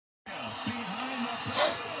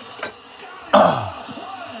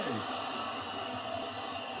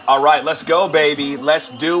All right, let's go, baby. Let's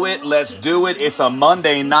do it. Let's do it. It's a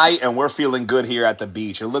Monday night, and we're feeling good here at the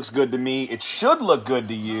beach. It looks good to me. It should look good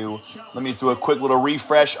to you. Let me just do a quick little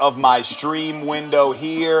refresh of my stream window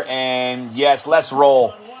here. And, yes, let's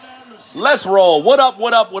roll. Let's roll. What up,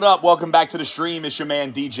 what up, what up? Welcome back to the stream. It's your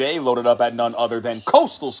man, DJ, loaded up at none other than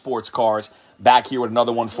Coastal Sports Cards. Back here with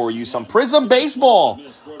another one for you. Some Prizm Baseball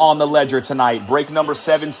on the ledger tonight. Break number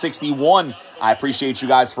 761. I appreciate you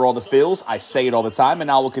guys for all the fills. I say it all the time,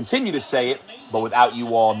 and I will continue to say it. But without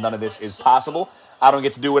you all, none of this is possible. I don't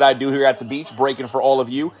get to do what I do here at the beach, breaking for all of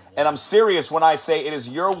you. And I'm serious when I say it is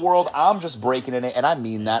your world. I'm just breaking in it, and I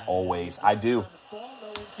mean that always. I do.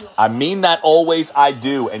 I mean that always. I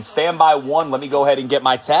do. And stand by one. Let me go ahead and get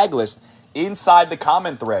my tag list inside the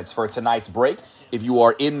comment threads for tonight's break. If you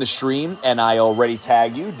are in the stream and I already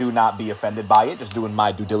tag you, do not be offended by it. Just doing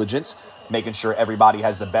my due diligence, making sure everybody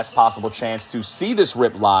has the best possible chance to see this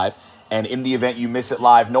rip live. And in the event you miss it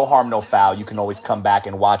live, no harm, no foul. You can always come back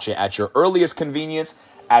and watch it at your earliest convenience,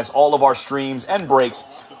 as all of our streams and breaks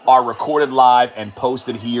are recorded live and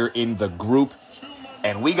posted here in the group.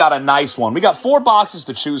 And we got a nice one. We got 4 boxes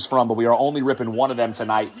to choose from, but we are only ripping one of them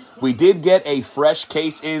tonight. We did get a fresh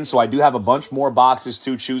case in, so I do have a bunch more boxes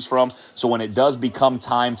to choose from. So when it does become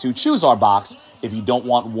time to choose our box, if you don't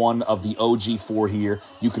want one of the OG4 here,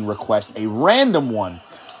 you can request a random one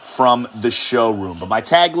from the showroom. But my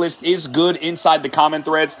tag list is good inside the comment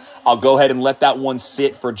threads. I'll go ahead and let that one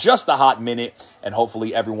sit for just a hot minute, and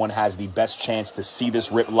hopefully everyone has the best chance to see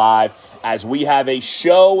this rip live, as we have a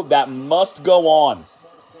show that must go on.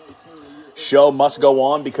 Show must go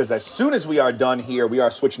on, because as soon as we are done here, we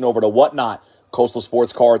are switching over to Whatnot. Coastal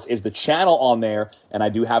Sports Cards is the channel on there, and I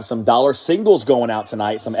do have some dollar singles going out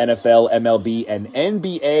tonight, some NFL, MLB, and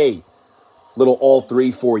NBA. Little all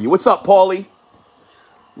three for you. What's up, Paulie?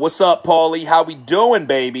 What's up, Paulie? How we doing,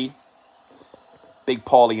 baby? Big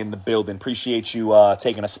Paulie in the building. Appreciate you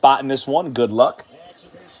taking a spot in this one. Good luck.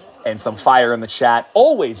 And some fire in the chat.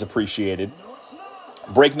 Always appreciated.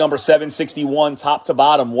 Break number 761, top to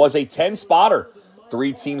bottom, was a 10-spotter.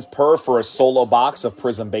 3 teams per for a solo box of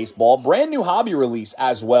Prizm Baseball. Brand new hobby release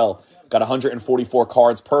as well. Got 144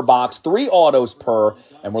 cards per box, 3 autos per,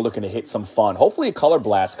 and we're looking to hit some fun. Hopefully a color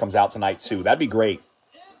blast comes out tonight too. That'd be great.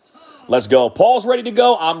 Let's go. Paul's ready to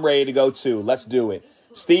go. I'm ready to go too. Let's do it.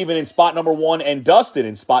 Steven in spot number 1 and Dustin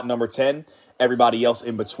in spot number 10. Everybody else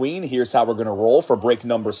in between. Here's how we're going to roll for break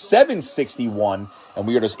number 761. And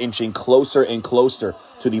we are just inching closer and closer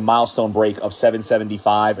to the milestone break of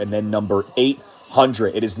 775 and then number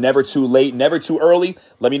 800. It is never too late, never too early.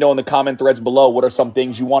 Let me know in the comment threads below what are some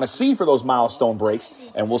things you want to see for those milestone breaks,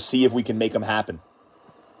 and we'll see if we can make them happen.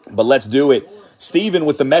 But let's do it. Steven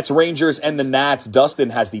with the Mets, Rangers, and the Nats. Dustin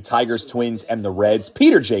has the Tigers, Twins, and the Reds.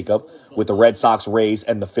 Peter Jacob with the Red Sox, Rays,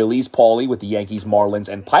 and the Phillies. Paulie with the Yankees, Marlins,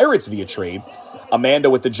 and Pirates via trade. Amanda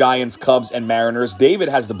with the Giants, Cubs, and Mariners. David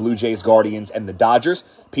has the Blue Jays, Guardians, and the Dodgers.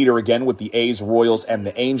 Peter again with the A's, Royals, and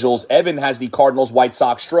the Angels. Evan has the Cardinals, White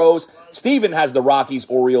Sox, Stros. Steven has the Rockies,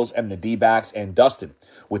 Orioles, and the D-backs. And Dustin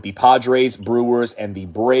with the Padres, Brewers, and the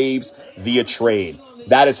Braves via trade.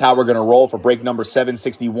 That is how we're going to roll for break number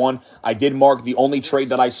 761. I did mark the only trade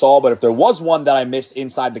that I saw, but if there was one that I missed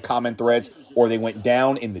inside the comment threads or they went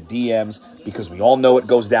down in the DMs, because we all know it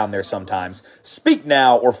goes down there sometimes, speak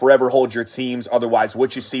now or forever hold your teams. Otherwise,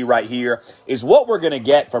 what you see right here is what we're going to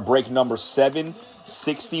get for break number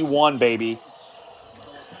 761, baby.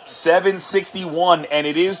 761, and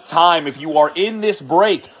it is time. If you are in this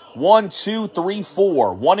break, 1, 2, 3,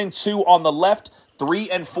 4, 1 and 2 on the left, 3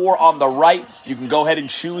 and 4 on the right. You can go ahead and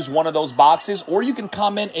choose one of those boxes, or you can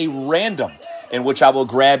comment a random, in which I will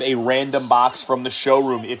grab a random box from the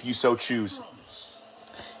showroom if you so choose.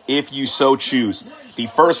 If you so choose. The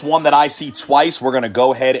first one that I see twice, we're going to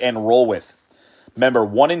go ahead and roll with. Remember,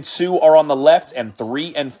 1 and 2 are on the left, and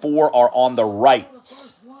 3 and 4 are on the right.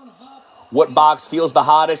 What box feels the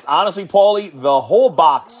hottest? Honestly, Paulie, the whole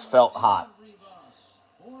box felt hot.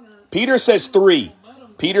 Peter says 3.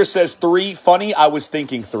 Peter says 3. Funny, I was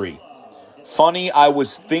thinking 3. Funny, I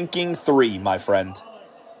was thinking 3, my friend.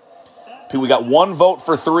 We got 1 vote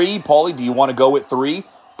for 3. Paulie, do you want to go with 3?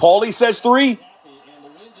 Paulie says 3.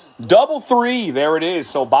 Double 3. There it is.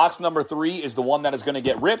 So box number 3 is the one that is going to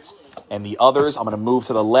get ripped. And the others, I'm going to move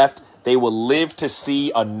to the left. They will live to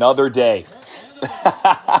see another day.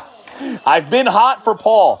 I've been hot for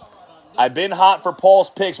Paul. I've been hot for Paul's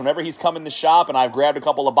picks. Whenever he's come in the shop and I've grabbed a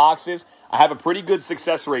couple of boxes, I have a pretty good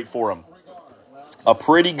success rate for him. A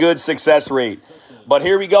pretty good success rate. But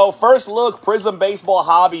here we go. First look, Prizm Baseball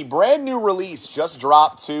Hobby. Brand new release. Just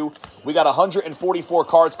dropped too. We got 144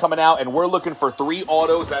 cards coming out, and we're looking for 3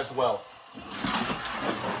 autos as well.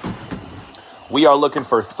 We are looking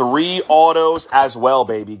for 3 autos as well,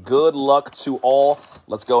 baby. Good luck to all.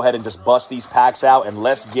 Let's go ahead and just bust these packs out, and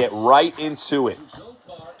let's get right into it.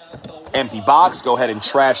 Empty box. Go ahead and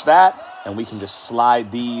trash that. And we can just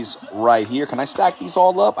slide these right here. Can I stack these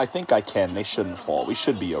all up? I think I can. They shouldn't fall. We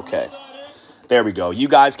should be okay. There we go. You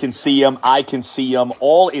guys can see them. I can see them.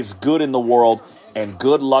 All is good in the world, and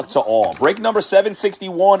good luck to all. Break number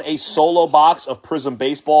 761, a solo box of Prizm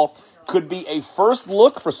Baseball. Could be a first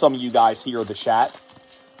look for some of you guys here in the chat.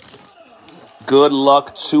 Good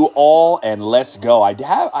luck to all, and let's go. I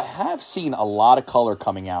have seen a lot of color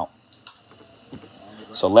coming out.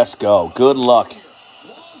 So let's go. Good luck.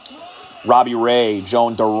 Robbie Ray,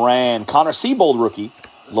 Joan Duran, Connor Seabold rookie,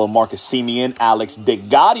 little Marcus Semien, Alex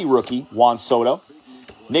DeGotti rookie, Juan Soto,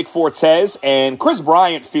 Nick Fortes, and Chris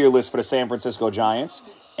Bryant fearless for the San Francisco Giants.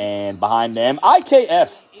 And behind them,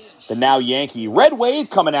 IKF, the now Yankee. Red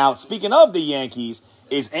Wave coming out, speaking of the Yankees,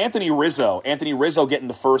 is Anthony Rizzo. Anthony Rizzo getting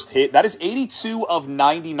the first hit. That is 82 of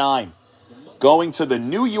 99 going to the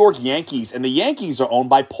New York Yankees. And the Yankees are owned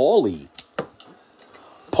by Paulie.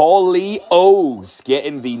 Paulie O's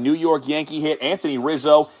getting the New York Yankee hit, Anthony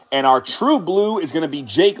Rizzo. And our true blue is going to be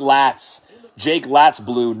Jake Latz. Jake Latz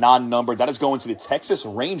blue, non-numbered. That is going to the Texas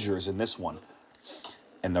Rangers in this one.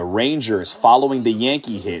 And the Rangers following the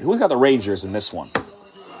Yankee hit. Who's got the Rangers in this one?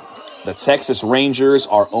 The Texas Rangers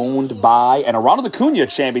are owned by, and a Ronald Acuna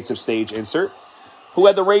championship stage insert. Who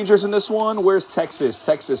had the Rangers in this one? Where's Texas?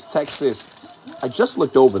 Texas. I just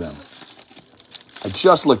looked over them.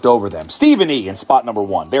 Stephen E. in spot number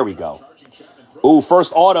 1. There we go. Ooh,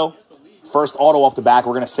 first auto. First auto off the back.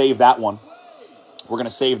 We're going to save that one.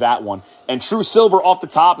 And true silver off the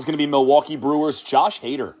top is going to be Milwaukee Brewers, Josh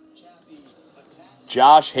Hader.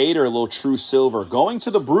 A little true silver. Going to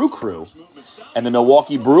the Brew Crew. And the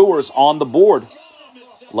Milwaukee Brewers on the board.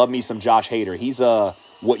 Love me some Josh Hader. He's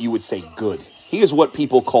what you would say good. He is what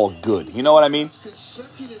people call good. You know what I mean?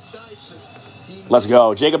 Let's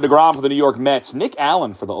go. Jacob deGrom for the New York Mets. Nick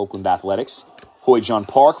Allen for the Oakland Athletics. Hoy-Jun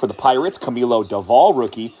Park for the Pirates. Camilo Doval,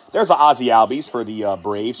 rookie. There's the Ozzie Albies for the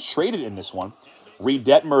Braves. Traded in this one. Reed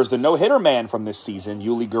Detmers, the no-hitter man from this season.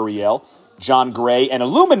 Yuli Gurriel. John Gray. And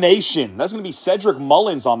Illumination. That's going to be Cedric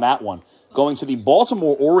Mullins on that one. Going to the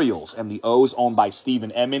Baltimore Orioles. And the O's owned by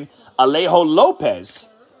Steven Emman. Alejo Lopez.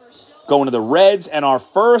 Going to the Reds. And our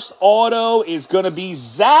first auto is going to be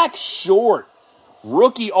Zach Short.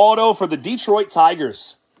 Rookie auto for the Detroit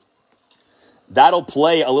Tigers. That'll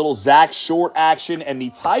play a little Zach Short action. And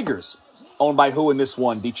the Tigers, owned by who in this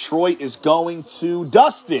one? Detroit is going to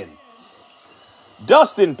Dustin.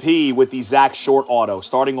 Dustin P. with the Zach Short auto.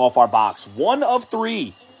 Starting off our box. 1 of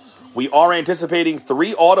 3. We are anticipating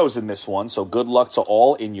 3 autos in this one. So good luck to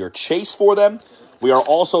all in your chase for them. We are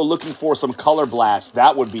also looking for some color blast.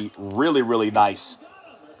 That would be really, really nice.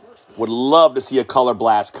 Would love to see a color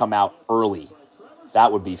blast come out early.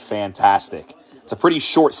 That would be fantastic. It's a pretty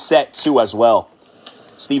short set, too, as well.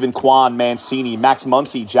 Stephen Kwan, Mancini, Max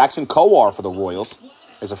Muncy, Jackson Kowar for the Royals.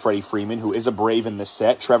 There's a Freddie Freeman, who is a Brave in this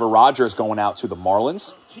set. Trevor Rogers going out to the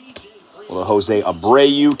Marlins. Little Jose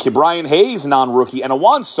Abreu. Brian Hayes, non-rookie. And a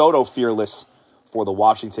Juan Soto fearless for the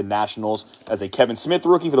Washington Nationals. As a Kevin Smith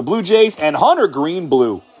rookie for the Blue Jays. And Hunter Green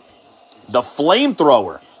blue. The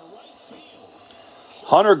flamethrower.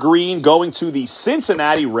 Hunter Green going to the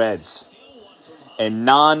Cincinnati Reds. And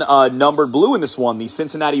non-numbered blue in this one. The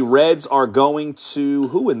Cincinnati Reds are going to,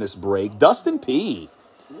 who in this break? Dustin P.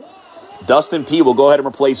 Dustin P. will go ahead and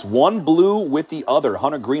replace one blue with the other.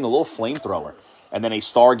 Hunter Green, a little flamethrower. And then a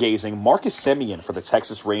stargazing Marcus Semien for the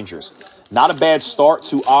Texas Rangers. Not a bad start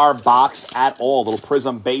to our box at all. Little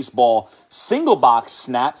Prizm Baseball single box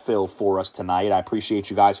snap fill for us tonight. I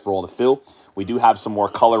appreciate you guys for all the fill. We do have some more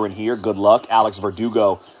color in here. Good luck. Alex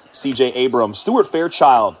Verdugo, C.J. Abrams, Stuart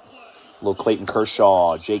Fairchild, little Clayton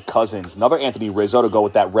Kershaw, Jake Cousins, another Anthony Rizzo to go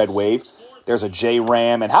with that red wave. There's a J.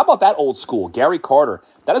 Ram. And how about that old school? Gary Carter.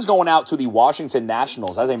 That is going out to the Washington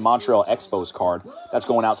Nationals. That's a Montreal Expos card. That's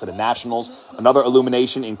going out to the Nationals. Another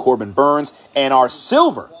illumination in Corbin Burns. And our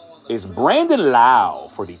silver is Brandon Lau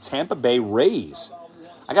for the Tampa Bay Rays.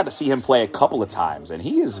 I got to see him play a couple of times, and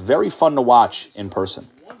he is very fun to watch in person.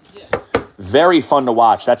 Very fun to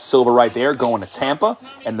watch. That's silver right there going to Tampa.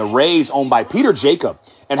 And the Rays owned by Peter Jacob.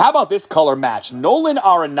 And how about this color match? Nolan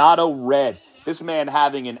Arenado red. This man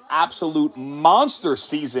having an absolute monster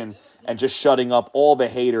season and just shutting up all the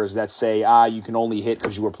haters that say, you can only hit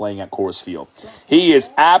because you were playing at Coors Field. He is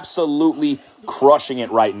absolutely crushing it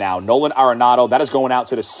right now. Nolan Arenado, that is going out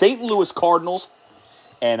to the St. Louis Cardinals.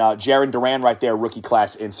 And Jarren Duran right there, rookie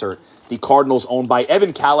class insert. The Cardinals owned by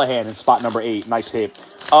Evan Callahan in spot number 8. Nice hit.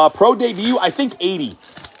 Pro debut, I think 80.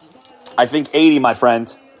 I think 80, my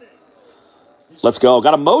friend. Let's go.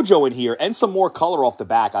 Got a mojo in here and some more color off the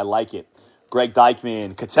back. I like it. Greg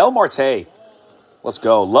Deichmann. Ketel Marte. Let's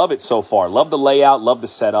go. Love it so far. Love the layout. Love the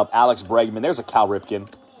setup. Alex Bregman. There's a Cal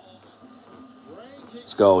Ripken.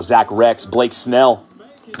 Let's go. Zach Rex. Blake Snell.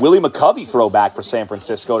 Willie McCovey throwback for San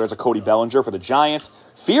Francisco. There's a Cody Bellinger for the Giants.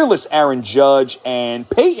 Fearless Aaron Judge and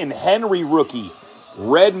Peyton Henry rookie.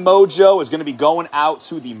 Red Mojo is going to be going out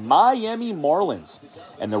to the Miami Marlins.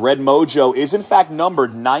 And the Red Mojo is, in fact,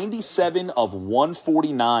 numbered 97 of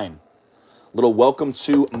 149. Little welcome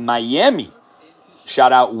to Miami.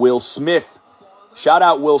 Shout out Will Smith. Shout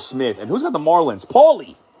out Will Smith. And who's got the Marlins?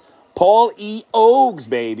 Paulie. Paul E. Ogues,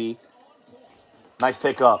 baby. Nice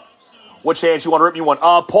pickup. What chance you want to rip me one?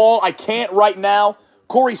 Paul, I can't right now.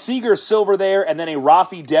 Corey Seager, silver there, and then a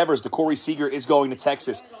Rafi Devers. The Corey Seager is going to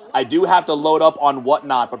Texas. I do have to load up on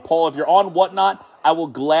Whatnot, but Paul, if you're on Whatnot, I will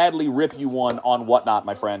gladly rip you one on Whatnot,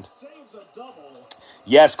 my friend.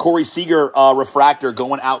 Yes, Corey Seager refractor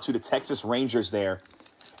going out to the Texas Rangers there,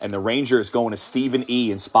 and the Rangers going to Stephen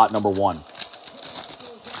E. in spot number 1.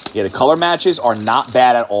 Yeah, the color matches are not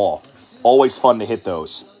bad at all. Always fun to hit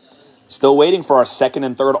those. Still waiting for our second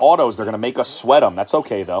and third autos. They're going to make us sweat them. That's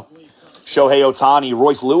okay, though. Shohei Ohtani,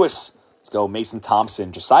 Royce Lewis. Let's go. Mason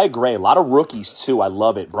Thompson. Josiah Gray. A lot of rookies, too. I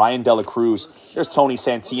love it. Brian Dela Cruz. There's Tony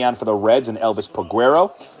Santillan for the Reds and Elvis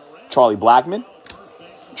Peguero. Charlie Blackmon.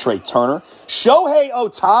 Trey Turner. Shohei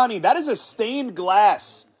Ohtani. That is a stained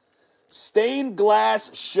glass. Stained glass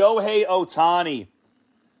Shohei Ohtani.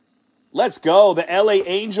 Let's go. The LA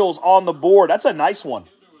Angels on the board. That's a nice one.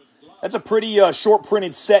 That's a pretty short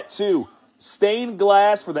printed set, too. Stained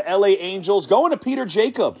glass for the LA Angels. Going to Peter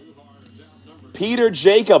Jacob. Peter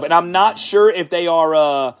Jacob. And I'm not sure if they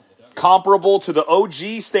are comparable to the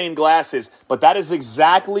OG stained glasses, but that is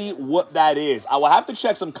exactly what that is. I will have to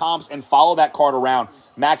check some comps and follow that card around.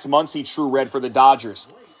 Max Muncy, True Red for the Dodgers.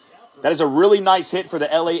 That is a really nice hit for the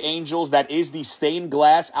LA Angels. That is the stained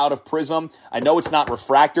glass out of Prizm. I know it's not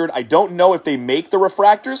refractored. I don't know if they make the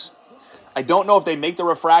refractors. I don't know if they make the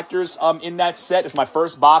refractors in that set. It's my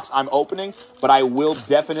first box I'm opening, but I will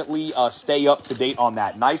definitely stay up to date on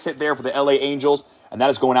that. Nice hit there for the LA Angels, and that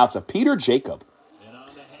is going out to Peter Jacob.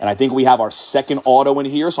 And I think we have our second auto in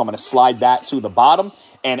here, so I'm going to slide that to the bottom.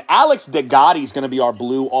 And Alex DeGotti is going to be our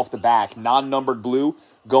blue off the back, non-numbered blue,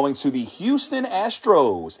 going to the Houston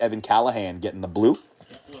Astros. Evan Callahan getting the blue.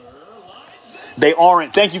 They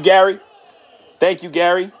aren't. Thank you, Gary. Thank you,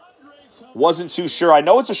 Gary. Wasn't too sure. I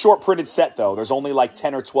know it's a short printed set, though. There's only like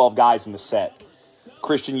 10 or 12 guys in the set.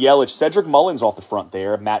 Christian Yelich, Cedric Mullins off the front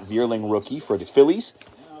there. Matt Vierling, rookie for the Phillies.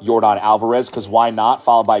 Yordan Alvarez, because why not?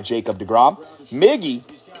 Followed by Jacob deGrom. Miggy,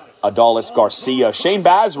 Adolis Garcia. Shane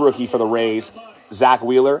Baz, rookie for the Rays. Zach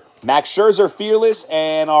Wheeler. Max Scherzer, fearless.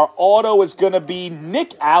 And our auto is going to be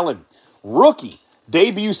Nick Allen, rookie.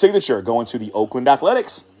 Debut signature going to the Oakland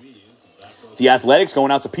Athletics. The Athletics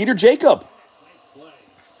going out to Peter Jacob.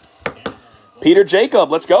 Peter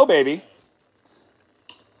Jacob, let's go, baby.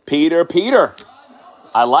 Peter.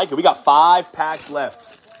 I like it. We got 5 packs left.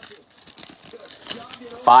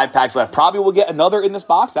 5 packs left. Probably will get another in this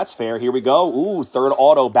box. That's fair. Here we go. Ooh, third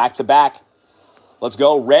auto back-to-back. Let's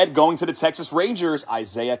go. Red going to the Texas Rangers.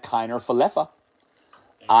 Isaiah Kiner Falefa.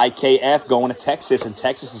 IKF going to Texas, and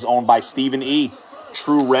Texas is owned by Stephen E.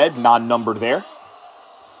 True Red, non-numbered there.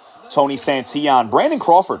 Tony Santillan. Brandon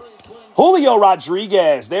Crawford. Julio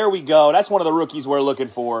Rodriguez, there we go. That's one of the rookies we're looking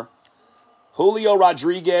for. Julio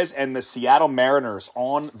Rodriguez and the Seattle Mariners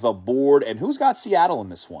on the board. And who's got Seattle in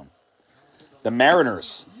this one? The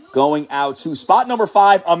Mariners going out to spot number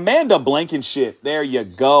 5, Amanda Blankenship. There you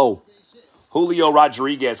go. Julio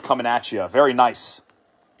Rodriguez coming at you. Very nice.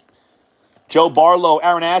 Joe Barlow,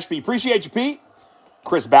 Aaron Ashby. Appreciate you, Pete.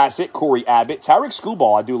 Chris Bassett, Corey Abbott. Tarek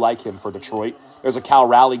Skubal, I do like him for Detroit. There's a Cal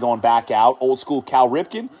Raleigh going back out. Old school Cal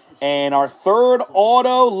Ripken. And our third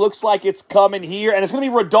auto looks like it's coming here. And it's going to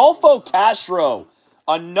be Rodolfo Castro.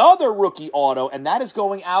 Another rookie auto. And that is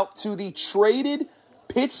going out to the traded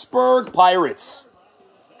Pittsburgh Pirates.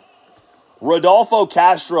 Rodolfo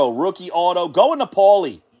Castro, rookie auto. Going to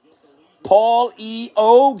Paulie. Paul E.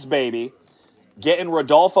 Ogues, baby. Getting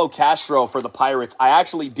Rodolfo Castro for the Pirates. I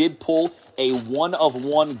actually did pull a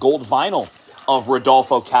 1-of-1 gold vinyl of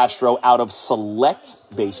Rodolfo Castro out of Select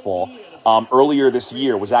Baseball earlier this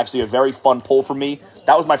year. It was actually a very fun pull for me.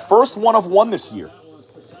 That was my first 1-of-1 this year.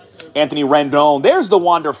 Anthony Rendon. There's the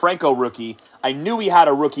Wander Franco rookie. I knew he had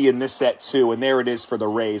a rookie in this set too, and there it is for the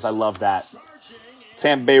Rays. I love that.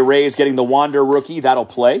 Tampa Bay Rays getting the Wander rookie. That'll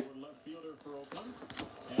play.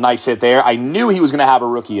 Nice hit there. I knew he was going to have a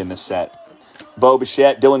rookie in this set. Bo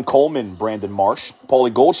Bichette, Dylan Coleman, Brandon Marsh,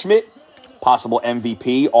 Paulie Goldschmidt, possible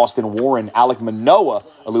MVP, Austin Warren, Alec Manoah,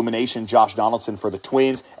 Illumination, Josh Donaldson for the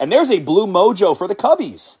Twins. And there's a blue mojo for the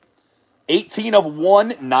Cubbies. 18 of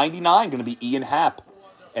 199, going to be Ian Happ.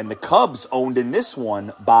 And the Cubs owned in this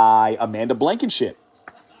one by Amanda Blankenship.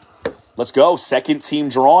 Let's go. Second team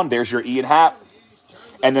drawn. There's your Ian Happ.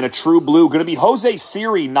 And then a true blue, going to be Jose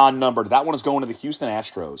Siri, non-numbered. That one is going to the Houston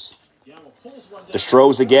Astros. The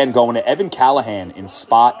Stros again going to Evan Callahan in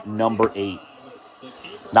spot number 8.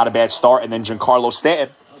 Not a bad start. And then Giancarlo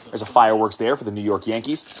Stanton. There's a fireworks there for the New York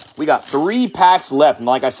Yankees. We got 3 packs left. And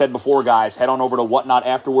like I said before, guys, head on over to Whatnot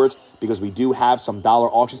afterwards because we do have some dollar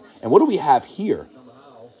auctions. And what do we have here?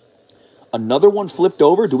 Another one flipped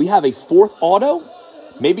over. Do we have a 4th auto?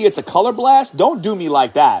 Maybe it's a color blast? Don't do me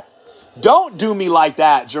like that. Don't do me like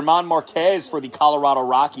that. German Marquez for the Colorado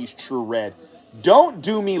Rockies, true red. Don't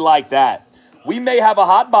do me like that. We may have a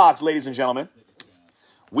hot box, ladies and gentlemen.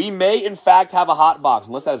 We may, in fact, have a hot box.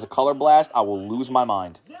 Unless that is a color blast, I will lose my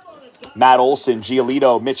mind. Matt Olson,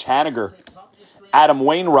 Giolito, Mitch Haniger, Adam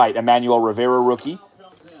Wainwright, Emmanuel Rivera rookie.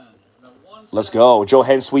 Let's go. Joe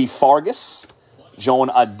Henswee Fargas, Joan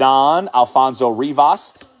Adon, Alfonso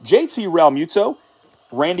Rivas, JT Realmuto,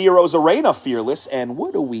 Randy Arozarena Fearless. And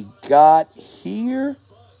what do we got here?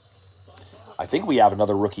 I think we have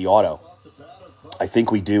another rookie auto. I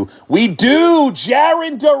think we do. We do!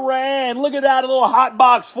 Jarren Duran. Look at that, a little hot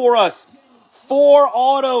box for us. 4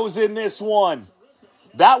 autos in this one.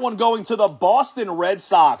 That one going to the Boston Red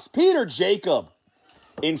Sox. Peter Jacob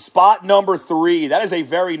in spot number 3. That is a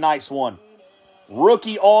very nice one.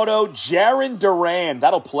 Rookie auto, Jarren Duran.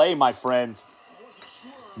 That'll play, my friend.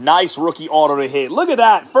 Nice rookie auto to hit. Look at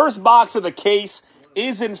that. First box of the case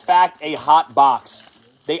is, in fact, a hot box.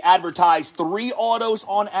 They advertised 3 autos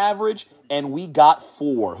on average, and we got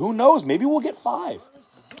 4. Who knows? Maybe we'll get 5.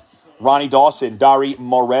 Ronnie Dawson, Dari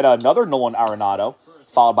Moreta, another Nolan Arenado,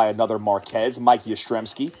 followed by another Marquez, Mike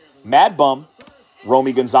Yastrzemski, Mad Bum,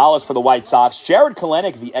 Romy Gonzalez for the White Sox, Jared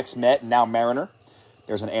Kelenic, the ex-Met, now Mariner.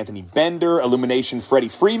 There's an Anthony Bender, Illumination Freddie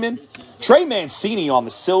Freeman, Trey Mancini on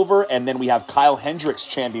the silver, and then we have Kyle Hendricks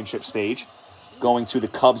championship stage going to the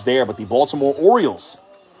Cubs there. But the Baltimore Orioles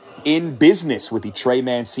in business with the Trey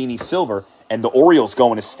Mancini silver, and the Orioles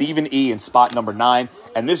going to Stephen E. in spot number 9.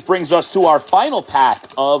 And this brings us to our final pack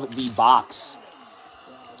of the box.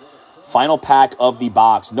 Final pack of the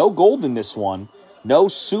box. No gold in this one. No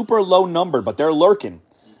super low number, but they're lurking.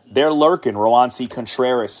 They're lurking. Roansy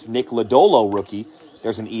Contreras, Nick Lodolo rookie.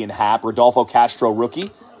 There's an Ian Happ, Rodolfo Castro rookie,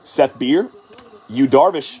 Seth Beer, Yu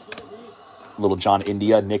Darvish, Little John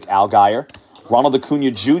India, Nick Algier, Ronald Acuna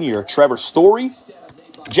Jr., Trevor Story,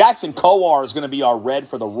 Jackson Kowar is going to be our red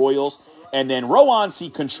for the Royals, and then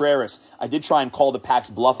Roansy Contreras. I did try and call the pack's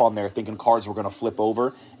bluff on there, thinking cards were going to flip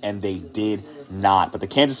over, and they did not. But the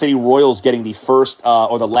Kansas City Royals getting the first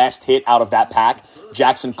or the last hit out of that pack.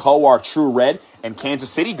 Jackson Kowar, true red, and Kansas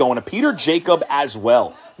City going to Peter Jacob as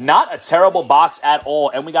well. Not a terrible box at all,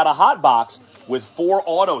 and we got a hot box with 4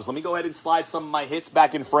 autos. Let me go ahead and slide some of my hits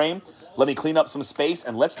back in frame. Let me clean up some space,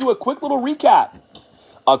 and let's do a quick little recap.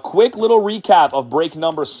 A quick little recap of break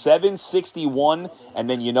number 761, and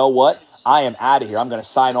then you know what? I am out of here. I'm going to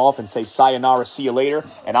sign off and say sayonara, see you later,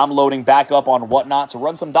 and I'm loading back up on Whatnot to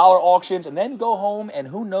run some dollar auctions and then go home, and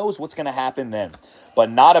who knows what's going to happen then.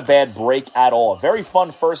 But not a bad break at all. Very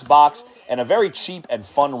fun first box and a very cheap and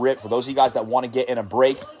fun rip. For those of you guys that want to get in a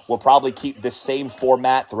break, we'll probably keep this same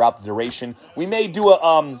format throughout the duration. We may do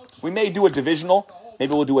a divisional.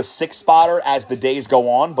 Maybe we'll do a 6-spotter as the days go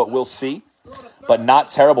on, but we'll see. But not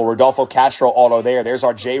terrible. Rodolfo Castro auto there. There's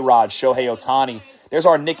our J-Rod, Shohei Ohtani. There's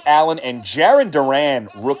our Nick Allen and Jarren Duran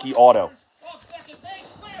rookie auto.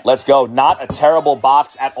 Let's go. Not a terrible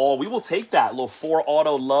box at all. We will take that. Little 4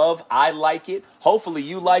 auto love. I like it. Hopefully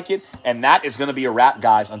you like it. And that is going to be a wrap,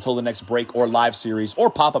 guys, until the next break or live series or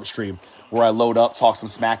pop-up stream where I load up, talk some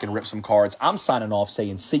smack, and rip some cards. I'm signing off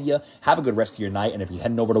saying see ya. Have a good rest of your night. And if you're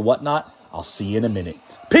heading over to Whatnot, I'll see you in a minute.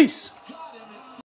 Peace.